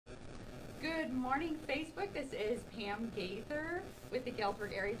Good morning, Facebook. This is Pam Gaither with the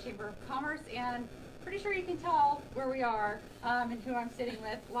Galesburg Area Chamber of Commerce, and pretty sure you can tell where we are and who I'm sitting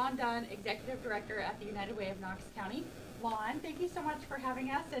with. Lon Dunn, Executive Director at the United Way of Knox County. Lon, thank you so much for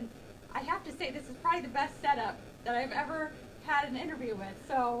having us, and I have to say this is probably the best setup that I've ever had an interview with,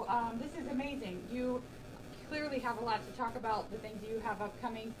 so this is amazing. You clearly have a lot to talk about, the things you have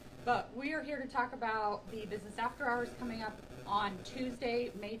upcoming, but we are here to talk about the Business After Hours coming up on Tuesday,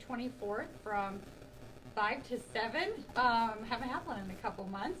 May 24th from 5 to 7. Haven't had one in a couple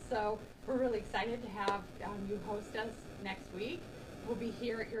months, so we're really excited to have you host us next week. We'll be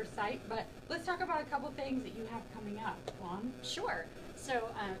here at your site, but let's talk about a couple things that you have coming up, Lon. Sure. So,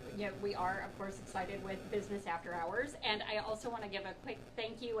 we are, of course, excited with Business After Hours, and I also want to give a quick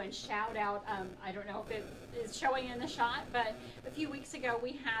thank you and shout out, I don't know if it is showing in the shot, but a few weeks ago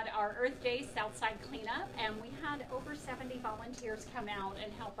we had our Earth Day Southside cleanup, and we had over 70 volunteers come out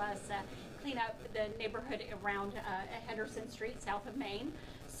and help us clean up the neighborhood around Henderson Street, south of Maine.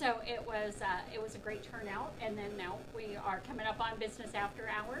 So it was a great turnout, and then now we are coming up on Business After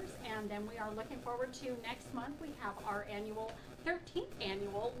Hours, and then we are looking forward to next month. We have our 13th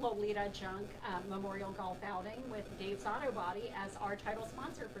annual Lolita Junk Memorial Golf Outing with Dave's Auto Body as our title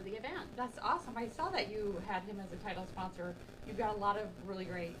sponsor for the event. That's awesome. I saw that you had him as a title sponsor. You've got a lot of really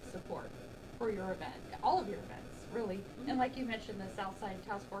great support for your event, all of your events, really. Mm-hmm. And like you mentioned, the Southside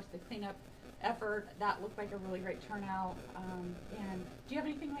Task Force, the cleanup effort, that looked like a really great turnout. And do you have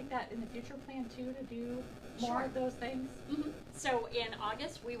anything like that in the future plan too, to do more of those things? Mm-hmm. So in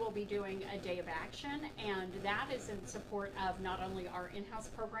August we will be doing a day of action, and that is in support of not only our in-house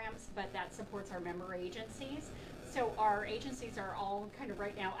programs, but that supports our member agencies. So our agencies are all kind of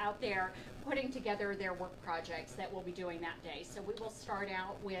right now out there putting together their work projects that we'll be doing that day. So we will start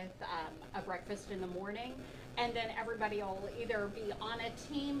out with a breakfast in the morning, and then everybody will either be on a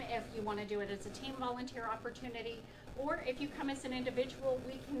team if you want to do it as a team volunteer opportunity, or if you come as an individual,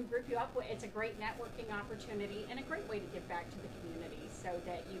 we can group you up. It's a great networking opportunity and a great way to give back to the community so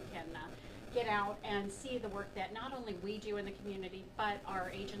that you can get out and see the work that not only we do in the community, but our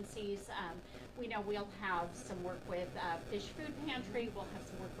agencies. We know we'll have some work with Fish Food Pantry, we'll have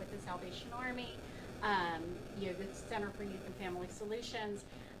some work with the Salvation Army, the Center for Youth and Family Solutions,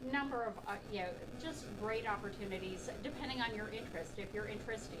 number of just great opportunities depending on your interest. If your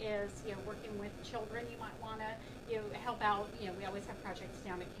interest is working with children, you might want to help out. We always have projects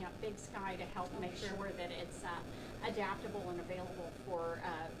down at Camp Big Sky to help make sure that it's adaptable and available for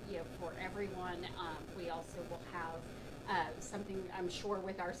for everyone. We also will have something, I'm sure,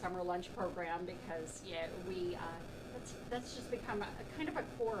 with our summer lunch program, because that's just become a kind of a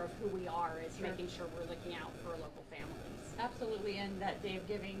core of who we are, is making sure we're looking out for local families. Absolutely, and that Day of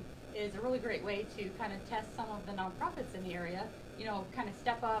Giving is a really great way to kind of test some of the nonprofits in the area, kind of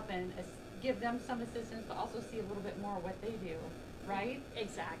step up and give them some assistance, but also see a little bit more what they do, right?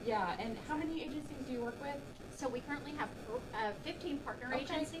 Exactly. Yeah, and how many agencies do you work with? So we currently have 15 partner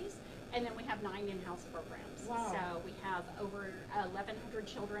agencies, and then we have 9 in-house programs. Wow. So we have over 1,100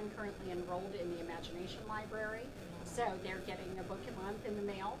 children currently enrolled in the Imagination Library. So they're getting a book a month in the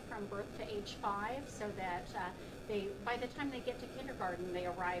mail from birth to age 5, so that by the time they get to kindergarten, they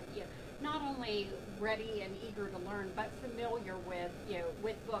arrive not only ready and eager to learn, but familiar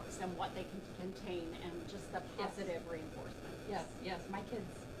with books and what they can contain, and just the positive reinforcement. Yes, my kids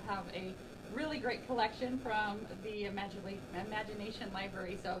have a really great collection from the Imagination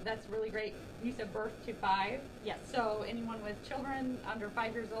Library, so that's really great. You said birth to 5. Yes. So anyone with children under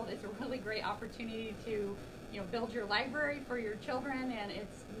 5 years old, it's a really great opportunity to build your library for your children, and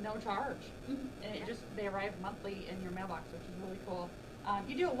it's no charge. Mm-hmm. And they arrive monthly in your mailbox, which is really cool.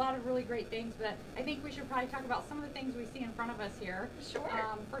 You do a lot of really great things, but I think we should probably talk about some of the things we see in front of us here. Sure.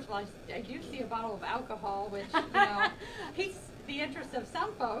 First of all, I do see a bottle of alcohol, which piques the interest of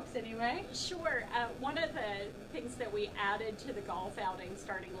some folks anyway. Sure. One of the things that we added to the golf outing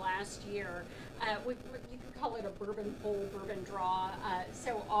starting last year, you could call it a bourbon pull, bourbon draw.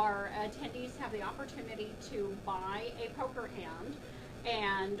 So our attendees have the opportunity to buy a poker hand,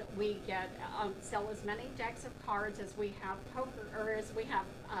 and we get sell as many decks of cards as we have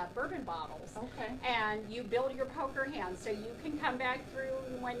bourbon bottles. Okay. And you build your poker hand, so you can come back through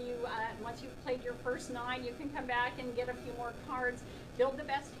when you once you've played your first 9, you can come back and get a few more cards, build the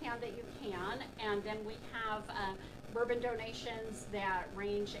best hand that you can, and then we have bourbon donations that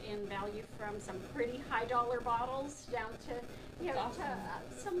range in value from some pretty high dollar bottles down you know, That's awesome.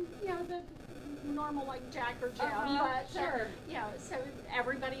 to some, you know, the normal like Jack or Jim, but sure. you know, so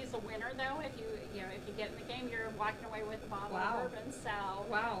everybody's a winner though. If you get in the game, you're walking away with a bottle of bourbon. So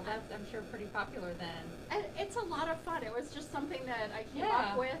wow, that's I'm sure pretty popular then. it's a lot of fun. It was just something that I came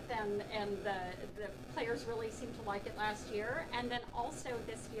up with, and the players really seemed to like it last year. And then also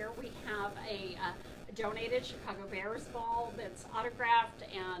this year we have a donated Chicago Bears ball that's autographed,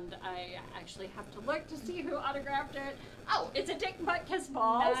 and I actually have to look to see who autographed it. Oh, it's a Dick Butkus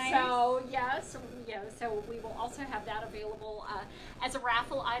ball. Nice. So yes, so we will also have that available as a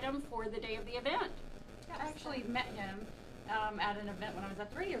raffle item for the day of the event. I actually met him at an event when I was at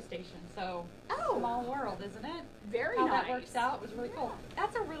the radio station. So small world, isn't it? Very How nice. that works out was really cool.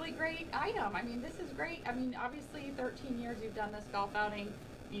 That's a really great item. I mean, this is great. I mean, obviously 13 years you've done this golf outing.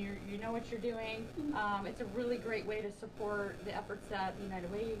 You know what you're doing. It's a really great way to support the efforts that the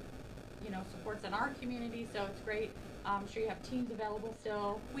United Way, supports in our community. So it's great. I'm sure you have teams available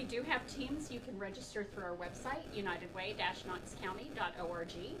still. We do have teams. You can register through our website,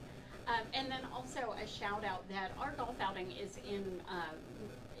 unitedway-knoxcounty.org. And then also a shout out that our golf outing is in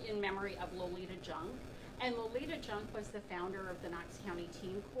memory of Lolita Junk. And Lolita Junk was the founder of the Knox County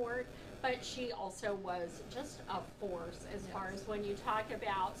Teen Court, but she also was just a force as far as when you talk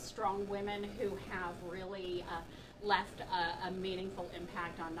about strong women who have really left a meaningful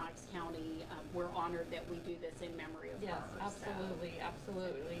impact on Knox County. We're honored that we do this in memory of her. Yes, absolutely,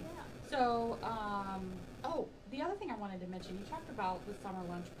 absolutely. Yeah. So, the other thing I wanted to mention, you talked about the summer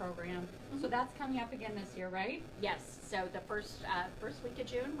lunch program. So that's coming up again this year, right? Yes. So the first week of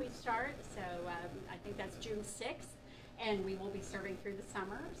June we start. So I think that's June 6th, and we will be serving through the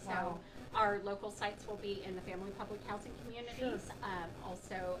summer. So our local sites will be in the family public housing communities,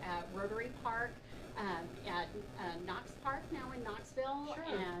 also at Rotary Park, at Knox Park now in Knoxville,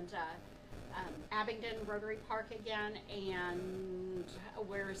 and Abingdon Rotary Park again, and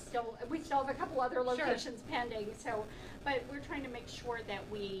we still have a couple other locations pending. So, but we're trying to make sure that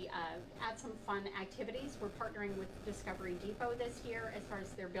we add some fun activities. We're partnering with Discovery Depot this year as far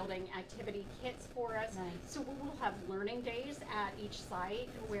as they're building activity kits for us. Nice. So we will have learning days at each site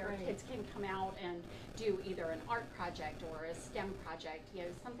where kids can come out and do either an art project or a STEM project.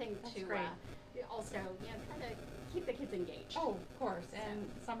 Something to also try to keep the kids engaged. Oh, of course.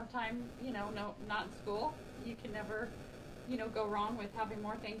 And summertime, not in school, you can never, go wrong with having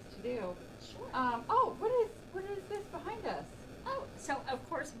more things to do. Sure. What is this behind us? Oh, so of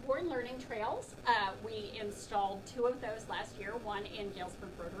course, Born Learning Trails. We installed 2 of those last year, one in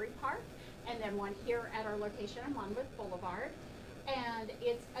Galesburg Rotary Park, and then one here at our location on Monmouth Boulevard. And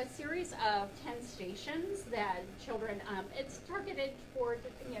it's a series of 10 stations that children, it's targeted toward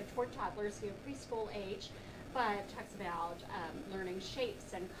toddlers, preschool age, but talks about learning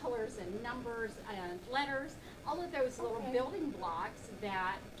shapes and colors and numbers and letters, all of those little building blocks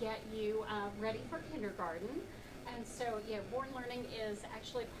that get you ready for kindergarten. And so, Born Learning is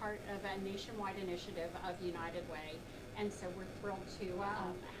actually part of a nationwide initiative of United Way. And so we're thrilled to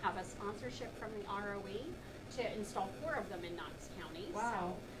have a sponsorship from the ROE to install 4 of them in Knox County.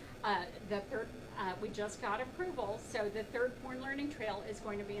 Wow. So the third, we just got approval, so the 3rd Born Learning Trail is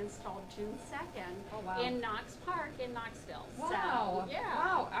going to be installed June 2nd in Knox Park in Knoxville. Wow. So,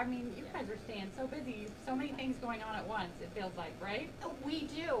 Wow. I mean, you guys are staying so busy. So many things going on at once, it feels like, right? We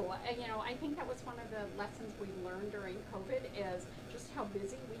do. I think that was one of the lessons we learned during COVID is just how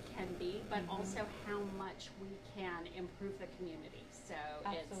busy we can be, but also how much we can improve the community. So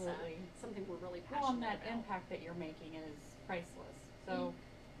absolutely. It's something we're really passionate Well, and that about. impact that you're making is priceless. So,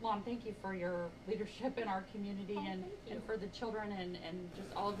 Lon, thank you for your leadership in our community and for the children and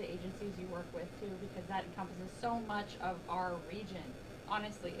just all of the agencies you work with too, because that encompasses so much of our region.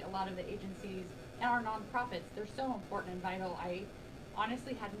 Honestly, a lot of the agencies and our nonprofits, they're so important and vital. I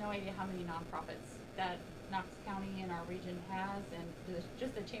honestly had no idea how many nonprofits that Knox County and our region has, and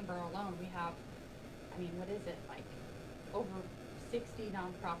just the chamber alone, we have, what is it, like over 60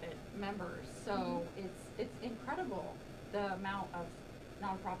 nonprofit members. So it's incredible the amount of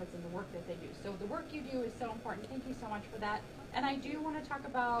nonprofits and the work that they do. So the work you do is so important. Thank you so much for that. And I do want to talk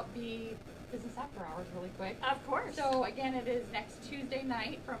about the business after hours really quick. Of course. So again, it is next Tuesday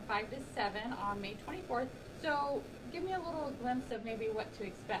night from 5 to 7 on May 24th. So give me a little glimpse of maybe what to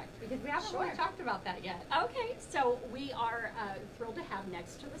expect, because we haven't really talked about that yet. Okay, so we are thrilled to have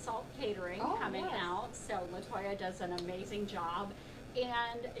Next to the Salt Catering coming out. So LaToya does an amazing job,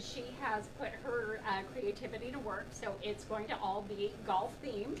 and she has put her creativity to work, so it's going to all be golf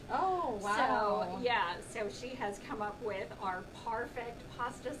themed. Oh, wow. So, yeah, so she has come up with our perfect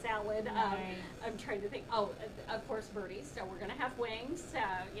pasta salad. Nice. I'm trying to think, of course, birdies, so we're going to have wings. So,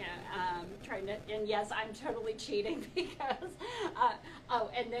 trying to, and yes, I'm totally cheating because,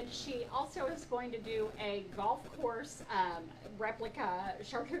 and then she also is going to do a golf course replica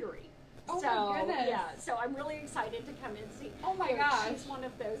charcuterie. Oh so, my goodness. Yeah, so I'm really excited to come and see. Oh my gosh. She's one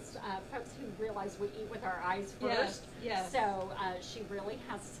of those folks who realize we eat with our eyes first. Yes. So she really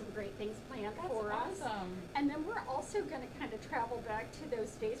has some great things planned for us. Awesome. And then we're also going to kind of travel back to those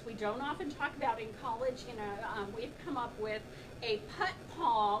days we don't often talk about in college. You know, we've come up with a putt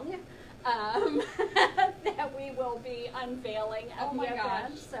pong that we will be unveiling at the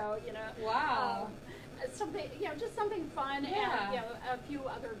event. So, you know. Wow. Something, just something fun, and a few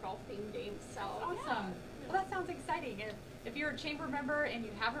other golf themed games. So awesome. Well, that sounds exciting. If you're a chamber member and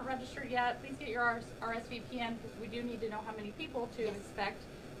you haven't registered yet, please get your RSVP in, because we do need to know how many people to expect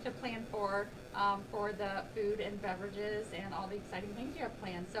to plan for the food and beverages and all the exciting things you have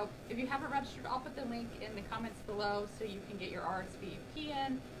planned. So if you haven't registered, I'll put the link in the comments below so you can get your RSVP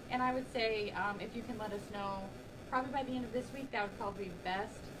in. And I would say if you can let us know probably by the end of this week, that would probably be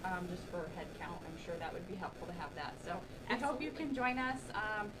best, just for head count. I'm sure that would be helpful to have that. So I hope you can join us.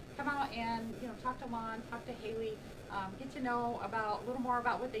 Come out and talk to Lon, talk to Haley, get to know a little more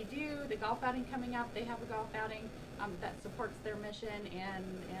about what they do. The golf outing coming up, they have a golf outing that supports their mission, and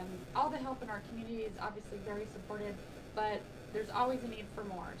all the help in our community is obviously very supported, but there's always a need for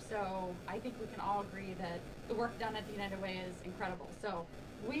more. So I think we can all agree that the work done at the United Way is incredible. So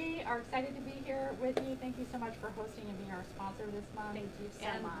we are excited to be here with you. Thank you so much for hosting and being our sponsor this month. Thank you so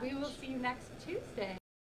much. And we will see you next Tuesday.